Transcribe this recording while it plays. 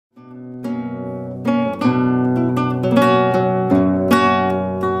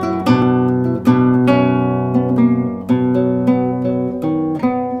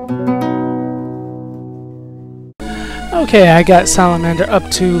Okay, I got Salamander up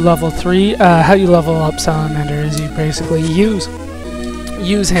to level 3. How you level up Salamander is you basically use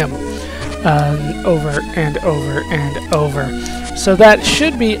him over and over and over. So that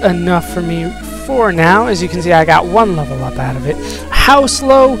should be enough for me for now. As you can see, I got 1 level up out of it. How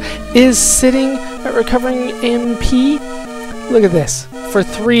slow is sitting at recovering MP? Look at this. For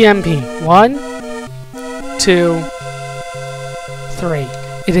 3 MP. 1, 2, 3.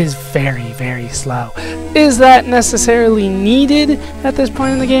 It is very, very slow. Is that necessarily needed at this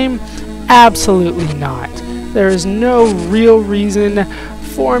point in the game? Absolutely not. There is no real reason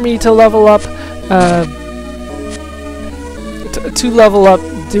for me to level up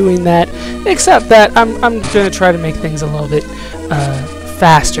doing that, except that I'm going to try to make things a little bit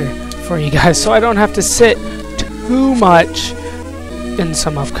faster for you guys, so I don't have to sit too much in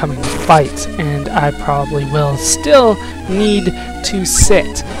some upcoming fights, and I probably will still need to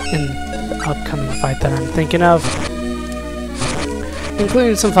sit in the upcoming fight that I'm thinking of,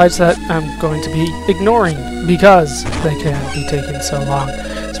 including some fights that I'm going to be ignoring because they can be taking so long,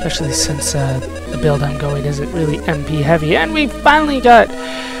 especially since the build I'm going isn't really MP heavy. And we finally got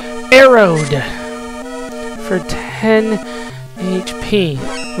arrowed for 10 HP.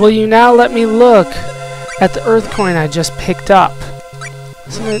 Will you now let me look at the earth coin I just picked up?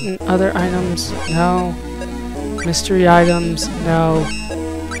 Isn't it in other items? No. Mystery items? No.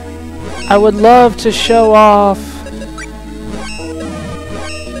 I would love to show off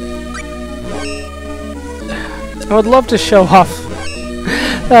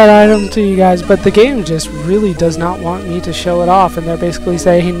that item to you guys, but the game just really does not want me to show it off, and they're basically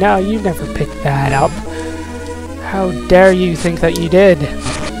saying, no, you never picked that up. How dare you think that you did?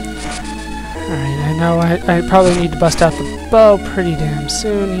 Alright, I know I probably need to bust out the bow pretty damn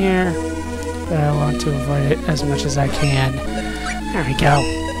soon here, but I want to avoid it as much as I can. There we go.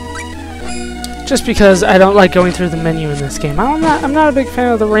 Just because I don't like going through the menu in this game. I'm not a big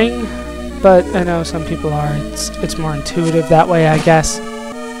fan of the ring, but I know some people are. It's more intuitive that way, I guess.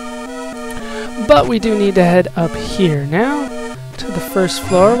 But we do need to head up here now to the first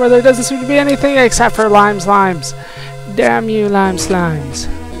floor, where there doesn't seem to be anything except for lime slimes. Damn you, lime slimes.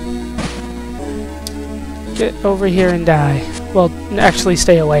 Get over here and die. Well, actually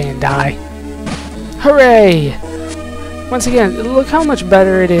stay away and die. Hooray! Once again, look how much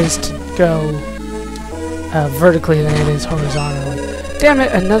better it is to go vertically than it is horizontally. Damn it,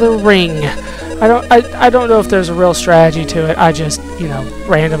 another ring. I don't know if there's a real strategy to it. I just, you know,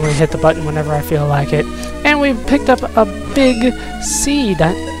 randomly hit the button whenever I feel like it. And we picked up a big seed.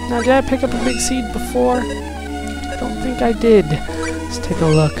 Now, did I pick up a big seed before? I don't think I did. Let's take a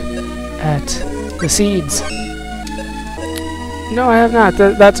look at the seeds. No, I have not.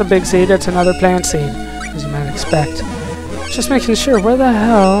 That's a big seed. It's another plant seed, as you might expect. Just making sure. Where the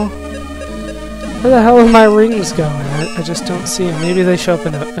hell are my rings going? I just don't see them. Maybe they show up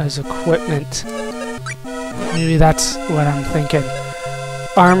as equipment. Maybe that's what I'm thinking.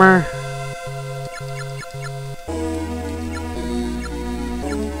 Armor.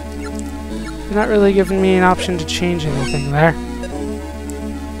 You're not really giving me an option to change anything there.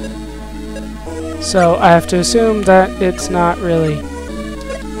 So I have to assume that it's not really...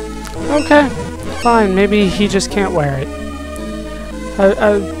 Okay, fine. Maybe he just can't wear it.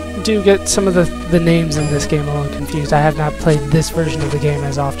 I do get some of the names in this game a little confused. I have not played this version of the game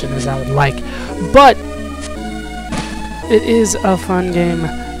as often as I would like. But it is a fun game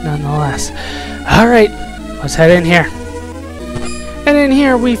nonetheless. Alright, let's head in here. And in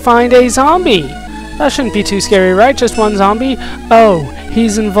here we find a zombie. That shouldn't be too scary, right? Just one zombie? Oh,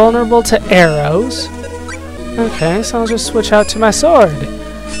 he's invulnerable to arrows. Okay, so I'll just switch out to my sword.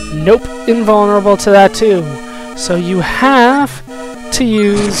 Nope, invulnerable to that too. So you have to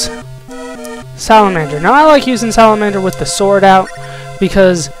use Salamander. Now I like using Salamander with the sword out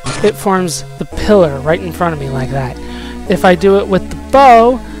because it forms the pillar right in front of me like that. If I do it with the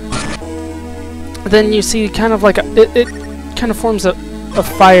bow, then you see kind of like it kind of forms a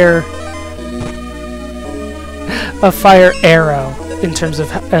fire arrow in terms of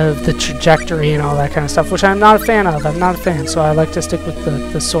the trajectory and all that kind of stuff, which I'm not a fan of. I'm not a fan, so I like to stick with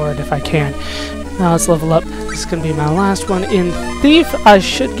the sword if I can. Now let's level up. This is going to be my last one in Thief. I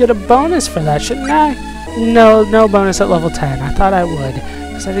should get a bonus for that, shouldn't I? No bonus at level 10. I thought I would,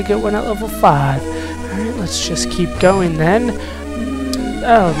 because I did get one at level 5. Alright, let's just keep going then.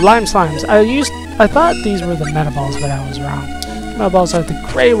 Oh, lime slimes. I thought these were the metaballs, but I was wrong. Metaballs are the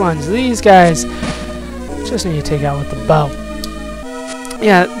gray ones. These guys just need to take out with the bow.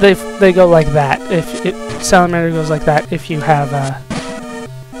 Yeah, they go like that. Salamander goes like that if you have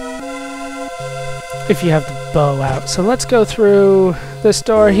the bow out. So let's go through this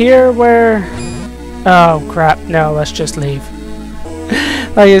door here where Oh crap, no, let's just leave.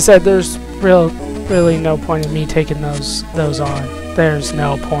 Like I said, there's really no point in me taking those on. There's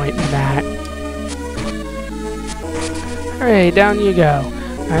no point in that. Alright, down you go.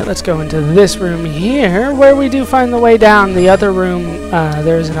 Alright, let's go into this room here, where we do find the way down. The other room,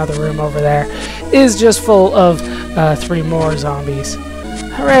 there's another room over there, is just full of 3 more zombies.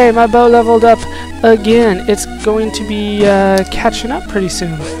 Hooray, my bow leveled up again. It's going to be catching up pretty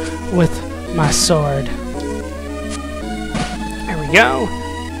soon with my sword. There we go.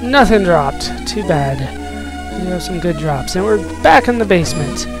 Nothing dropped. Too bad. We have some good drops. And we're back in the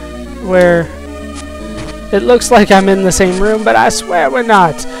basement, where it looks like I'm in the same room, but I swear we're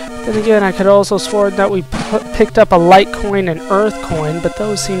not. Then again, I could also sworn that we picked up a light coin and earth coin, but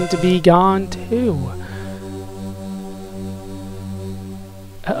those seem to be gone too.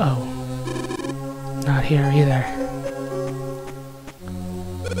 Uh-oh. Not here either.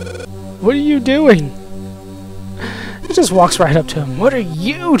 What are you doing? He just walks right up to him. What are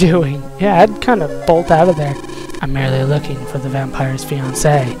you doing? Yeah, I'd kind of bolt out of there. I'm merely looking for the vampire's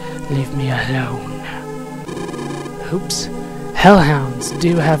fiancée. Leave me alone. Oops. Hellhounds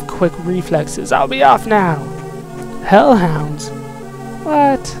do have quick reflexes. I'll be off now. Hellhounds?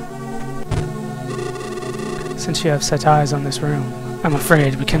 What? Since you have set eyes on this room, I'm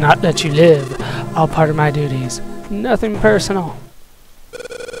afraid we cannot let you live. All part of my duties. Nothing personal.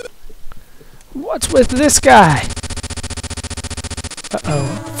 What's with this guy? Uh-oh.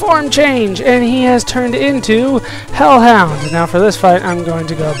 Form change! And he has turned into Hellhound. Now for this fight, I'm going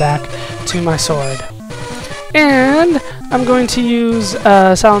to go back to my sword. And I'm going to use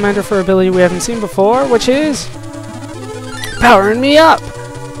Salamander for ability we haven't seen before, which is powering me up.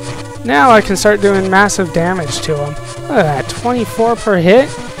 Now I can start doing massive damage to him. Look at that, 24 per hit.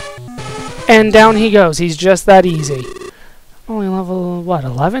 And down he goes. He's just that easy. Only level, what,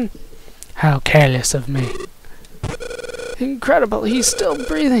 11? How careless of me. Incredible, he's still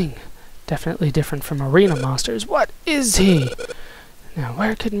breathing. Definitely different from arena monsters. What is he? Now,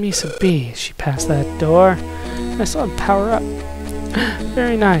 where could Misa be? She passed that door. I saw him power up.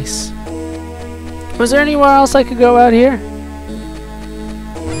 Very nice. Was there anywhere else I could go out here?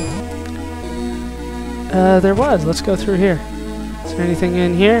 There was. Let's go through here. Is there anything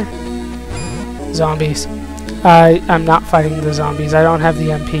in here? Zombies. I'm not fighting the zombies. I don't have the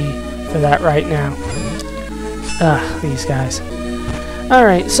MP for that right now. Ugh, these guys.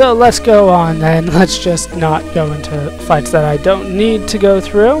 Alright, so let's go on then. Let's just not go into fights that I don't need to go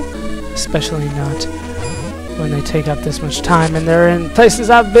through. Especially not when they take up this much time and they're in places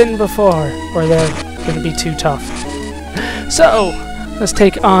I've been before, or they're going to be too tough. So, let's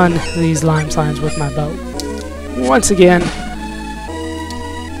take on these lime slimes with my bow. Once again,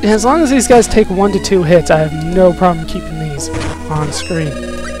 as long as these guys take 1 to 2 hits, I have no problem keeping these on screen.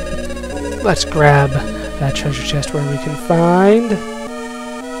 Let's grab that treasure chest where we can find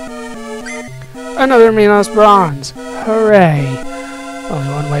another Minos bronze. Hooray! Only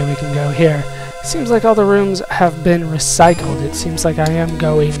one way we can go here. Seems like all the rooms have been recycled. It seems like I am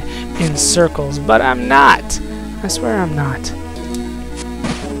going in circles, but I'm not. I swear I'm not.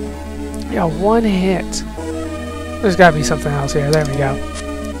 Yeah, 1 hit. There's gotta be something else here. There we go.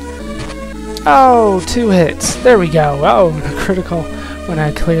 Oh, 2 hits. There we go. Oh, critical when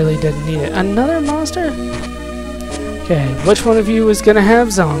I clearly didn't need it. Another monster? Okay, which one of you is gonna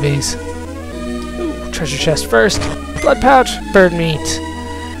have zombies? Ooh, treasure chest first. Blood pouch, bird meat.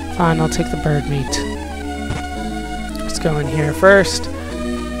 Fine, I'll take the bird meat. Let's go in here first.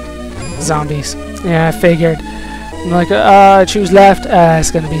 Zombies. Yeah, I figured. I'm like, choose left.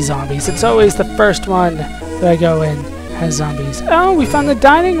 It's gonna be zombies. It's always the first one that I go in has zombies. Oh, we found the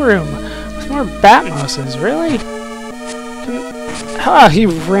dining room. There's more Batmoses, really? He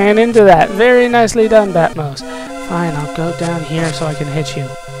ran into that. Very nicely done, Batmos. Fine, I'll go down here so I can hit you.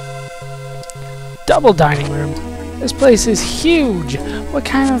 Double dining room. This place is huge. What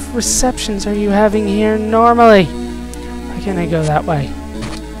kind of receptions are you having here normally? Why can't I go that way?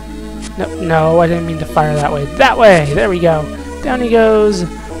 No, I didn't mean to fire that way. That way! There we go. Down he goes.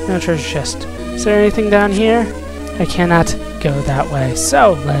 No treasure chest. Is there anything down here? I cannot go that way.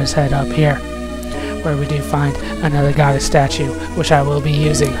 So, let us head up here, where we do find another goddess statue, which I will be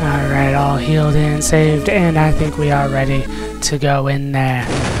using. Alright, all healed and saved, and I think we are ready to go in there.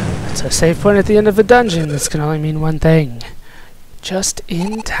 It's a save point at the end of a dungeon. This can only mean one thing. Just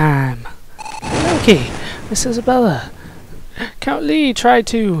in time. Loki, Miss Isabella. Count Lee tried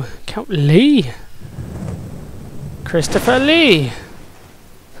to... Count Lee? Christopher Lee.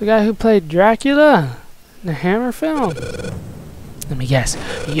 The guy who played Dracula in the Hammer film. Let me guess.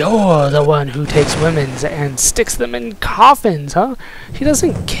 You're the one who takes women's and sticks them in coffins, huh? He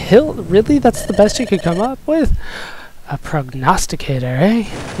doesn't kill... Really? That's the best you could come up with? A prognosticator, eh?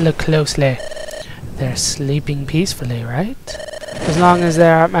 Look closely. They're sleeping peacefully, right? As long as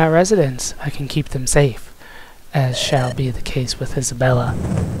they're at my residence, I can keep them safe, as shall be the case with Isabella.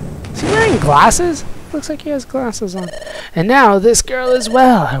 Is he wearing glasses? Looks like he has glasses on. And now this girl as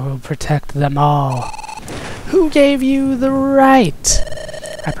well. I will protect them all. Who gave you the right?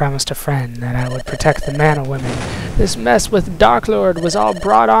 I promised a friend that I would protect the man or women. This mess with Dark Lord was all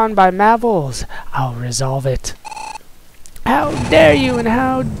brought on by Mavels. I'll resolve it. How dare you, and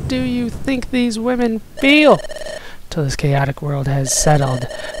how do you think these women feel? Till this chaotic world has settled,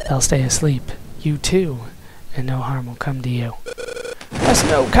 they'll stay asleep. You too, and no harm will come to you. That's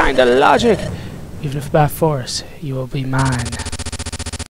no kind of logic. Even if by force, you will be mine.